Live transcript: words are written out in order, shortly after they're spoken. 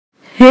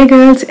Hey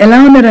girls, ఎలా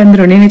ఉన్నారు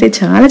అందరూ? నేనైతే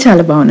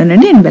చాలా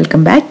బాగున్నానండి. And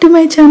welcome back to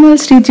my channel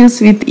Shri juice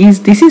with is.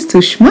 This is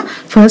Sushma.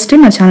 First time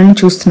నా ఛానల్ని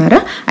చూస్తున్నారా?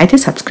 అయితే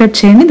సబ్స్క్రైబ్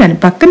చేయండి. దాని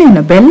పక్కనే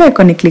ఉన్న బెల్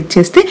ఐకాన్ని క్లిక్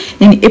చేస్తే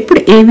నేను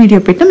ఎప్పుడు ఏ వీడియో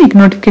పెట్టినా మీకు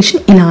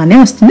నోటిఫికేషన్ ఇలానే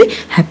వస్తుంది.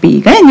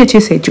 హ్యాపీగా ఎంజాయ్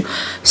చేసేయచ్చు.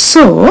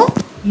 సో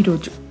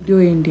ఈరోజు వీడియో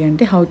ఏంటి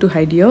అంటే how to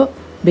hide your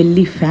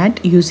belly fat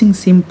using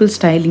simple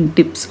styling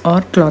tips or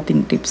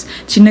clothing tips.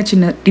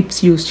 చిన్న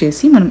టిప్స్ యూజ్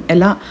చేసి మనం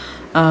ఎలా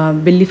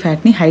బెల్లీ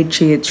ఫ్యాట్ని హైడ్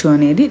చేయొచ్చు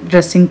అనేది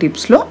డ్రెస్సింగ్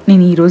టిప్స్లో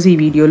నేను ఈరోజు ఈ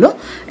వీడియోలో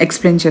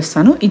ఎక్స్ప్లెయిన్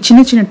చేస్తాను. ఈ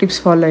చిన్న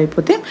టిప్స్ ఫాలో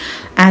అయిపోతే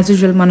యాజ్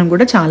యూజువల్ మనం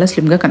కూడా చాలా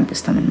స్లిమ్గా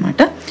కనిపిస్తాం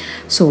అనమాట.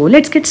 So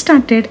let's get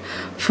started.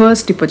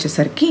 First tip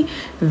వచ్చేసరికి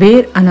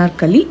wear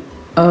Anarkali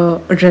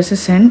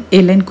dresses and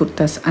A-line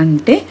kurtas.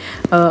 అంటే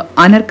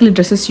అనార్కలి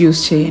డ్రెస్సెస్ యూస్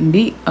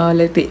చేయండి,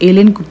 లేకపోతే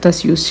ఏలైన్ కుర్తాస్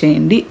యూస్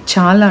చేయండి.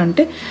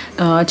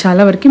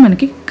 చాలా వరకు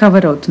మనకి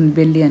కవర్ అవుతుంది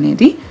బెల్లి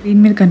అనేది. దీని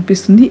మీద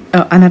కనిపిస్తుంది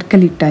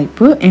Anarkali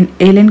type. And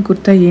A-line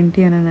kurta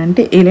ఏంటి అని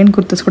అంటే ఏలైన్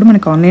కుర్తాస్ కూడా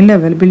మనకి ఆన్లైన్లో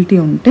అవైలబిలిటీ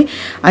ఉంటాయి.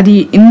 అది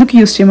ఎందుకు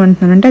యూస్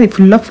చేయమంటున్నానంటే అది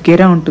ఫుల్ ఆఫ్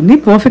గేరా ఉంటుంది,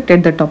 పర్ఫెక్ట్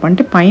ఎట్ ద టాప్.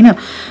 అంటే పైన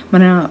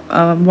మన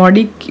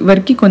బాడీ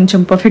వరకు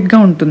కొంచెం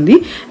పర్ఫెక్ట్గా ఉంటుంది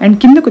అండ్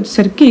కిందకు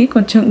వచ్చేసరికి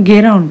కొంచెం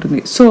గేరా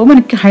ఉంటుంది. సో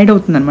మనకి హైడ్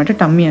అవుతుంది అనమాట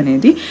టమ్మీ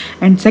అనేది.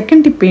 అండ్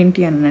సెకండ్ టిప్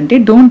ఏంటి అని అంటే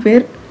don't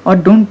where or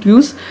don't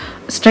use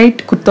straight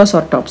kurtas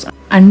are tops.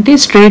 అంటే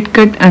స్ట్రైట్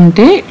కట్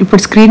అంటే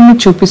ఇప్పుడు స్క్రీన్ మీద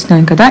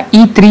చూపిస్తున్నాను కదా,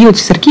 ఈ 3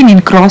 వచ్చేసరికి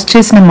నేను క్రాస్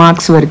చేసిన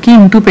మార్క్స్ వరకు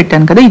ఇంటూ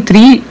పెట్టాను కదా, ఈ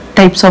 3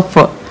 టైప్స్ ఆఫ్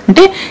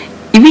అంటే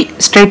ఇవి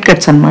స్ట్రైట్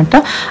కట్స్ అనమాట.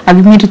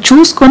 అవి మీరు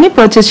చూసుకొని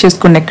పర్చేస్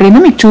చేసుకోండి.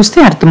 ఎక్కడైనా మీకు చూస్తే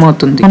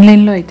అర్థమవుతుంది.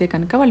 ఆన్లైన్లో అయితే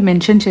కనుక వాళ్ళు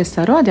మెన్షన్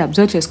చేస్తారో అది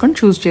అబ్జర్వ్ చేసుకొని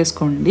చూస్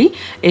చేసుకోండి.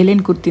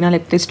 ఏలైన్ కుర్తీనా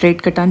లేకపోతే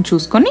స్ట్రైట్ కట్ అని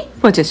చూసుకొని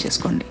పర్చేస్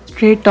చేసుకోండి.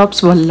 స్ట్రైట్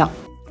టాప్స్ వల్ల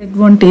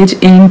అడ్వాంటేజ్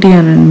ఏంటి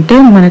అని అంటే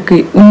మనకి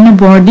ఉన్న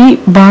బాడీ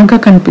బాగా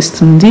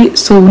కనిపిస్తుంది,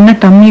 సో ఉన్న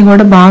టమ్మీ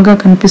కూడా బాగా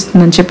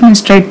కనిపిస్తుంది అని చెప్పి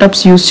నేను స్ట్రైట్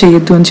టాప్స్ యూజ్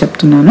చేయొద్దు అని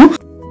చెప్తున్నాను.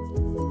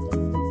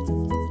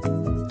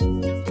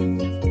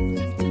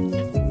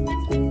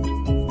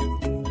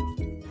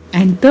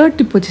 అండ్ థర్డ్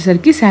టిప్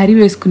వచ్చేసరికి శారీ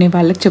వేసుకునే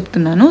వాళ్ళకి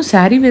చెప్తున్నాను.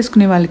 శారీ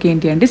వేసుకునే వాళ్ళకి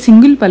ఏంటి అంటే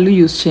సింగిల్ పళ్ళు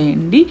యూస్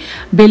చేయండి.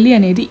 బెల్లి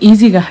అనేది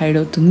ఈజీగా హైడ్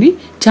అవుతుంది,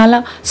 చాలా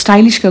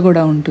స్టైలిష్గా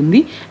కూడా ఉంటుంది.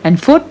 అండ్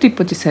ఫోర్త్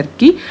టిప్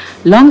వచ్చేసరికి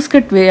లాంగ్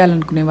స్కర్ట్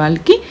వేయాలనుకునే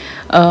వాళ్ళకి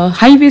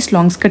హై వేస్ట్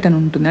లాంగ్ స్కర్ట్ అని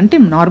ఉంటుంది. అంటే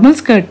నార్మల్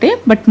స్కర్టే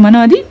బట్ మనం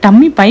అది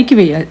టమ్మీ పైకి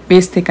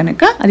వేస్తే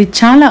కనుక అది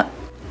చాలా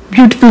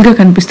బ్యూటిఫుల్గా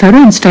కనిపిస్తారు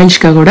అండ్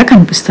స్టైలిష్గా కూడా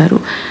కనిపిస్తారు.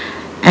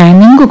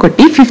 అండ్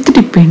ఇంకొకటి ఫిఫ్త్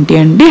టిప్ ఏంటి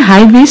అంటే హై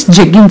వేస్ట్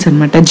జెగ్గిన్స్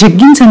అనమాట.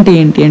 జెగ్గిన్స్ అంటే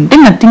ఏంటి అంటే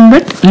nothing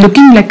but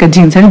looking like a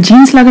jeans. అంటే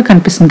జీన్స్ లాగా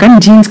కనిపిస్తుంది కానీ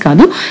జీన్స్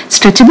కాదు,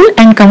 స్ట్రెచబుల్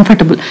అండ్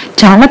కంఫర్టబుల్.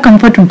 చాలా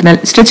కంఫర్ట్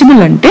ఉంటుంది.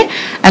 స్ట్రెచబుల్ అంటే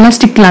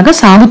ఎలాస్టిక్ లాగా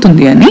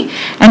సాగుతుంది అని.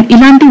 అండ్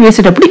ఇలాంటివి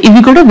వేసేటప్పుడు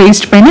ఇవి కూడా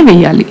వేస్ట్ పైన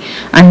వేయాలి,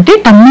 అంటే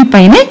టమ్మీ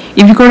పైనే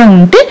ఇవి కూడా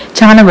ఉంటే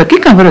చాలా వరకు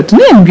కవర్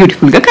అవుతుంది అండ్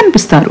బ్యూటిఫుల్గా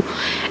కనిపిస్తారు.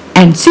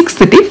 And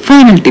sixth tip,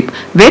 final tip,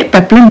 wear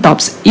peplum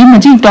tops. ఈ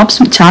మధ్య ఈ టాప్స్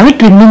చాలా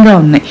ట్రెండింగ్గా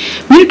ఉన్నాయి.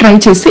 మీరు ట్రై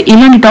చేస్తే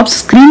ఇలాంటి టాప్స్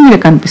స్క్రీన్ మీద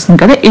కనిపిస్తుంది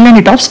కదా,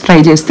 ఇలాంటి టాప్స్ ట్రై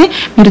చేస్తే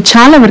మీరు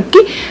చాలా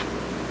వరకు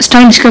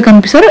స్టైలిష్గా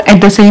కనిపిస్తారు.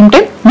 అట్ ద సేమ్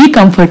టైం మీ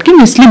కంఫర్ట్కి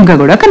మీ స్లిమ్గా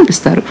కూడా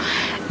కనిపిస్తారు.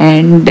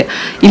 అండ్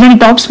ఇలాంటి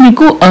టాప్స్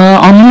మీకు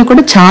ఆన్లైన్లో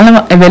కూడా చాలా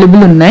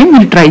అవైలబుల్ ఉన్నాయి,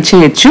 మీరు ట్రై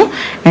చేయొచ్చు.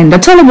 And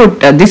that's all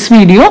about this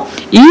video.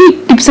 ఈ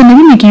టిప్స్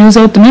అనేవి మీకు యూజ్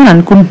అవుతున్నాయి అని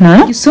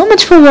అనుకుంటున్నాను. So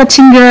much for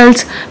watching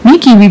girls.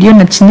 మీకు ఈ వీడియో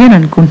నచ్చింది అని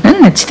అనుకుంటున్నాను.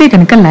 నచ్చితే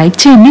కనుక లైక్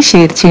చేయండి,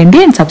 షేర్ చేయండి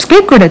అండ్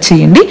సబ్స్క్రైబ్ కూడా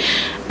చేయండి.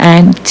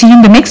 And see you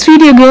in the next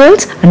video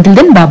girls. Until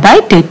then, bye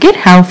bye, take care,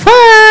 have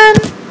fun.